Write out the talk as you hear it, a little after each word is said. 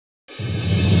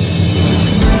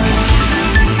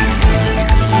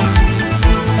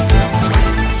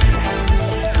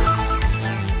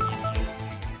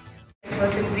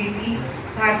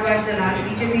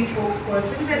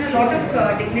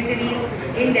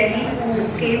Delhi who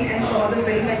came and saw the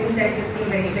film and who said this is a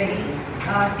very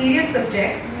serious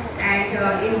subject. And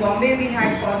in Bombay we had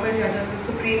former judge of the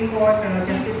Supreme Court,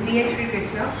 Justice B. H.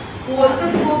 Krishna, who also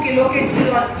spoke eloquently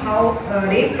on how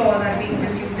rape laws are being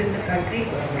misused in the country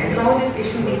and how this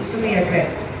issue needs to be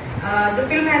addressed. The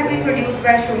film has been produced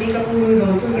by Shoni Kapoor, who is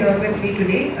also here with me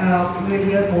today. We will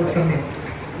hear more from him.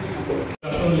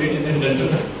 Good afternoon, ladies and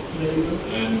gentlemen,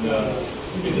 and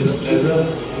it is a pleasure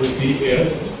to be here.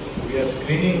 We are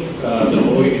screening the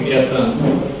movie India Sons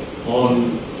on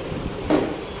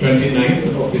 29th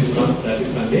of this month, that is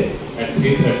Sunday, at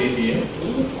 3:30 p.m.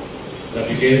 The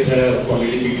details have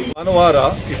already been. ಭಾನುವಾರ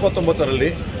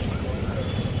 29ರಲ್ಲಿ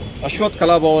Ashwath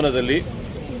ಕಲಾಭವನದಲ್ಲಿ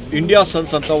India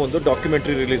sons ಅಂತ ಒಂದು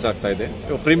documentary release ಆಗ್ತಾ ಇದೆ,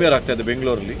 premier ಆಗ್ತಾ ಇದೆ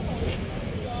ಬೆಂಗಳೂರಲ್ಲಿ.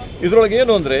 ಇದರೊಳಗೆ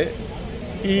ಏನು ಅಂದರೆ,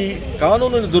 ಈ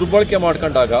ಕಾನೂನನ್ನು ದುರ್ಬಳಕೆ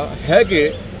ಮಾಡ್ಕೊಂಡಾಗ ಹೇಗೆ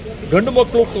ಗಂಡು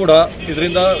ಮಕ್ಕಳು ಕೂಡ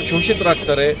ಇದರಿಂದ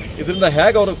ಶೋಷಿತರಾಗ್ತಾರೆ, ಇದರಿಂದ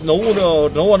ಹೇಗೆ ಅವರು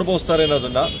ನೋವು ಅನುಭವಿಸ್ತಾರೆ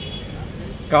ಅನ್ನೋದನ್ನು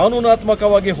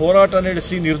ಕಾನೂನಾತ್ಮಕವಾಗಿ ಹೋರಾಟ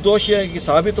ನಡೆಸಿ ನಿರ್ದೋಷಿಯಾಗಿ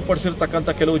ಸಾಬೀತುಪಡಿಸಿರ್ತಕ್ಕಂಥ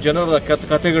ಕೆಲವು ಜನರ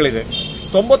ಕಥೆಗಳಿದೆ.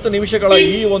 90 ನಿಮಿಷಗಳ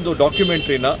ಈ ಒಂದು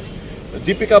ಡಾಕ್ಯುಮೆಂಟ್ರಿನ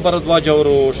ದೀಪಿಕಾ ಭರದ್ವಾಜ್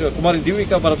ಅವರು,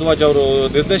 ದೀಪಿಕಾ ಭರದ್ವಾಜ್ ಅವರು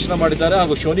ನಿರ್ದೇಶನ ಮಾಡಿದ್ದಾರೆ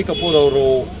ಹಾಗೂ ಶೋನಿ ಕಪೂರ್ ಅವರು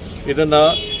ಇದನ್ನು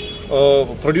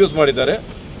ಪ್ರೊಡ್ಯೂಸ್ ಮಾಡಿದ್ದಾರೆ.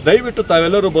 ದಯವಿಟ್ಟು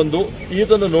ತಾವೆಲ್ಲರೂ ಬಂದು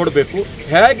ಇದನ್ನು ನೋಡಬೇಕು.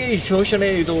 ಹೇಗೆ ಈ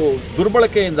ಶೋಷಣೆ, ಇದು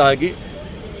ದುರ್ಬಳಕೆಯಿಂದಾಗಿ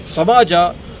ಸಮಾಜ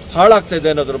ಹಾಳಾಗ್ತಾ ಇದೆ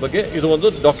ಅನ್ನೋದ್ರ ಬಗ್ಗೆ ಇದು ಒಂದು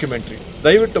ಡಾಕ್ಯುಮೆಂಟ್ರಿ.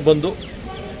 ದಯವಿಟ್ಟು ಬಂದು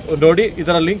ನೋಡಿ.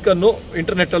 ಇದರ ಲಿಂಕನ್ನು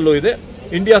ಇಂಟರ್ನೆಟ್ಟಲ್ಲೂ ಇದೆ,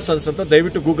 ಇಂಡಿಯಾ ಸನ್ಸ್ ಅಂತ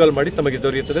ದಯವಿಟ್ಟು ಗೂಗಲ್ ಮಾಡಿ ತಮಗೆ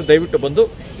ದೊರೆಯುತ್ತದೆ. ದಯವಿಟ್ಟು ಬಂದು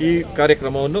ಈ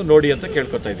ಕಾರ್ಯಕ್ರಮವನ್ನು ನೋಡಿ ಅಂತ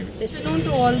ಕೇಳ್ಕೊತಾ ಇದ್ದೀವಿ.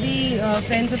 To all the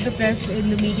friends of the press in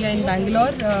the media in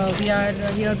Bangalore, we are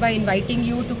hereby inviting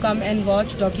you to come and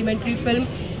watch documentary film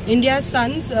India's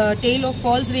Sons, Tale of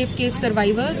False Rape Case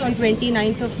Survivors on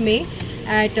 29th of May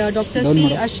at Dr. C.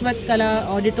 Ashwath Kala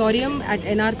Auditorium at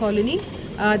NR Colony.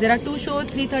 There are two shows,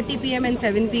 3:30 p.m. and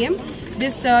 7 p.m.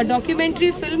 This documentary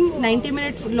film, 90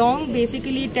 minutes long,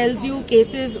 basically tells you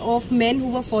cases of men who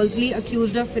were falsely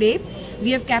accused of rape.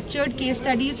 We have captured case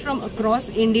studies from across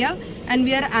India and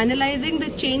we are analyzing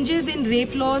the changes in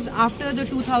rape laws after the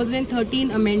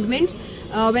 2013 amendments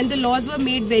when the laws were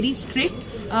made very strict.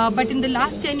 But in the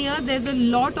last 10 years, there's a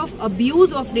lot of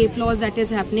abuse of rape laws that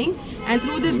is happening. And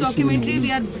through this documentary,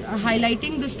 we are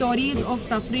highlighting the stories of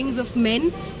sufferings of men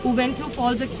who went through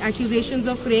false accusations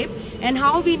of rape and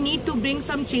how we need to bring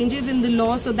some changes in the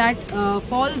law so that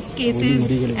false cases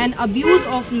and abuse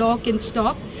of law can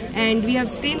stop. And we have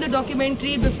screened the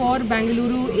documentary before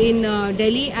Bengaluru in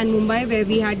Delhi and Mumbai, where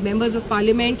we had members of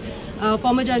parliament,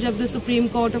 former judge of the Supreme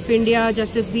Court of India,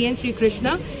 Justice B. H.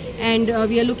 Krishna. And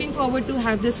we are looking forward to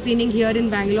have this screening here in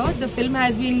Bangalore. The film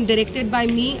has been directed by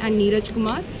me and Neeraj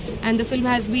Kumar, and the film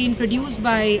has been produced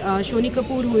by Shoni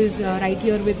Kapoor, who is right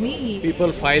here with me.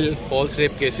 People file false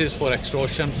rape cases for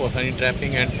extortion, for honey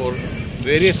trapping and for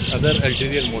various other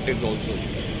ulterior motives also.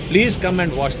 Please come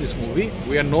and watch this movie.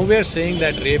 We are nowhere saying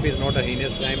that rape is not a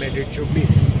heinous crime and it should be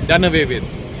done away with.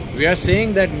 We are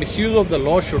saying that misuse of the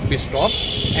law should be stopped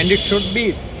and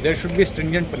there should be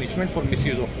stringent punishment for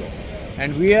misuse of law.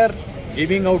 And we are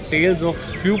giving out tales of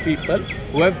few people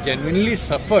who have genuinely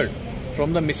suffered from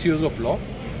the misuse of law.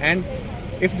 And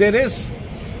if there is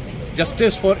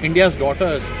justice for India's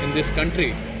daughters in this country,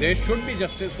 there should be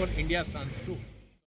justice for India's sons too.